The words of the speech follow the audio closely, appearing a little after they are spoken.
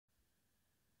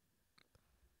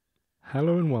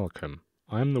Hello and welcome.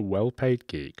 I am the Well-Paid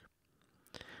Geek.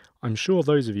 I'm sure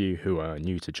those of you who are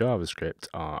new to JavaScript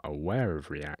are aware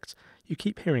of React. You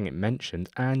keep hearing it mentioned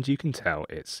and you can tell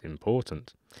it's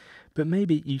important. But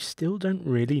maybe you still don't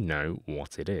really know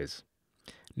what it is.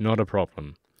 Not a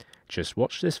problem. Just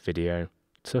watch this video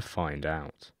to find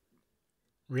out.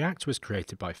 React was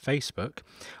created by Facebook,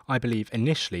 I believe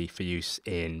initially for use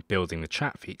in building the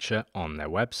chat feature on their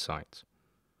website.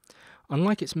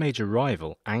 Unlike its major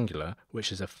rival, Angular,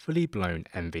 which is a fully blown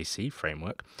MVC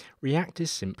framework, React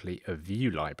is simply a Vue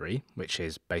library, which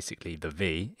is basically the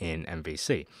V in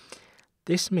MVC.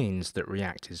 This means that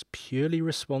React is purely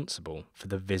responsible for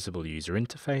the visible user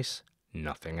interface,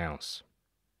 nothing else.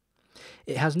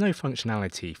 It has no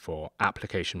functionality for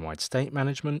application-wide state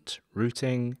management,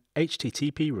 routing,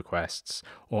 HTTP requests,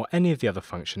 or any of the other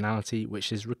functionality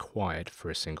which is required for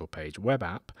a single-page web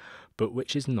app, but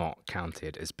which is not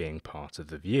counted as being part of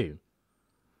the view.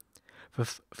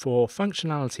 For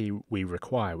functionality we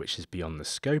require which is beyond the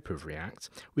scope of React,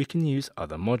 we can use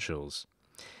other modules.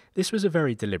 This was a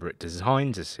very deliberate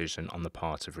design decision on the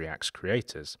part of React's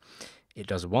creators. It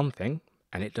does one thing,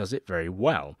 and it does it very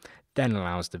well, then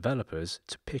allows developers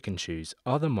to pick and choose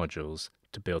other modules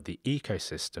to build the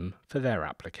ecosystem for their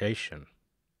application.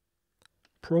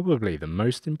 Probably the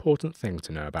most important thing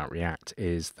to know about React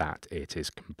is that it is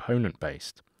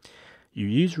component-based. You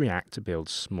use React to build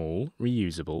small,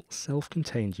 reusable,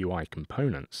 self-contained UI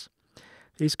components.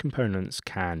 These components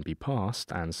can be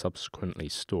parsed and subsequently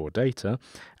store data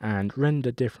and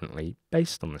render differently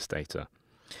based on this data.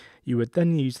 You would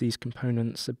then use these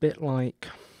components a bit like,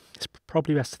 it's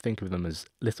probably best to think of them as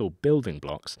little building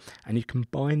blocks, and you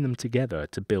combine them together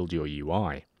to build your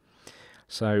UI.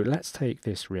 So let's take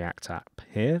this React app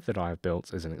here that I've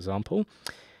built as an example.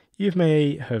 You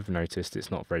may have noticed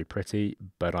it's not very pretty,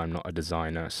 but I'm not a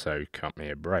designer, so cut me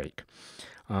a break.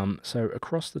 So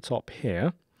across the top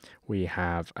here, we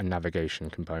have a navigation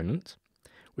component.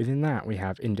 Within that, we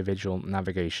have individual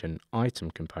navigation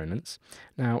item components.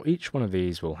 Now, each one of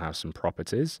these will have some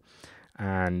properties,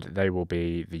 and they will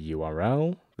be the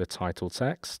URL, the title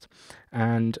text,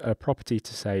 and a property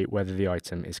to say whether the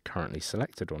item is currently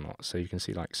selected or not. So you can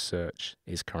see like search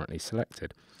is currently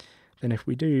selected. Then if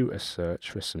we do a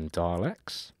search for some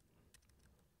dialects,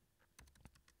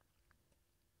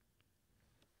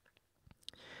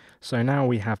 so now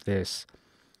we have this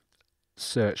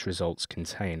search results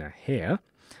container here.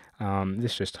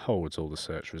 This just holds all the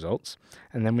search results,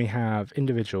 and then we have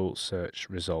individual search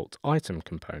result item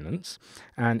components,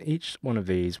 and each one of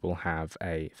these will have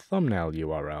a thumbnail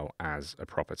URL as a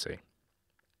property.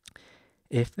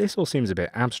 If this all seems a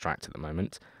bit abstract at the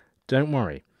moment, don't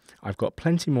worry. I've got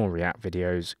plenty more React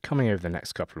videos coming over the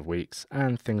next couple of weeks,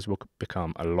 and things will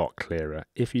become a lot clearer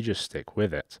if you just stick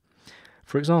with it.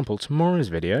 For example, tomorrow's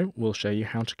video will show you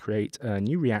how to create a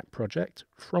new React project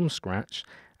from scratch,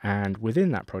 and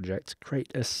within that project,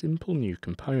 create a simple new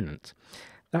component.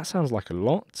 That sounds like a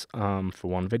lot for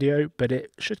one video, but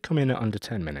it should come in at under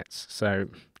 10 minutes. So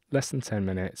less than 10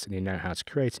 minutes and you know how to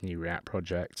create a new React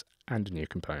project and a new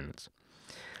component.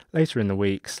 Later in the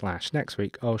week / next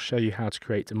week, I'll show you how to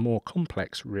create a more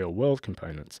complex real-world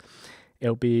component.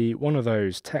 It'll be one of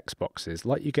those text boxes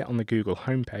like you get on the Google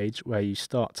homepage where you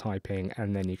start typing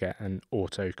and then you get an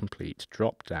autocomplete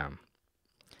drop-down.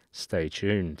 Stay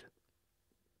tuned.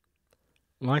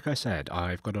 Like I said,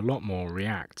 I've got a lot more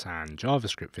React and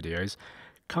JavaScript videos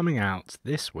coming out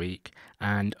this week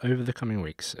and over the coming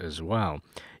weeks as well.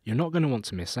 You're not going to want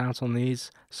to miss out on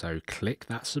these, so click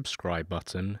that subscribe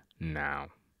button now.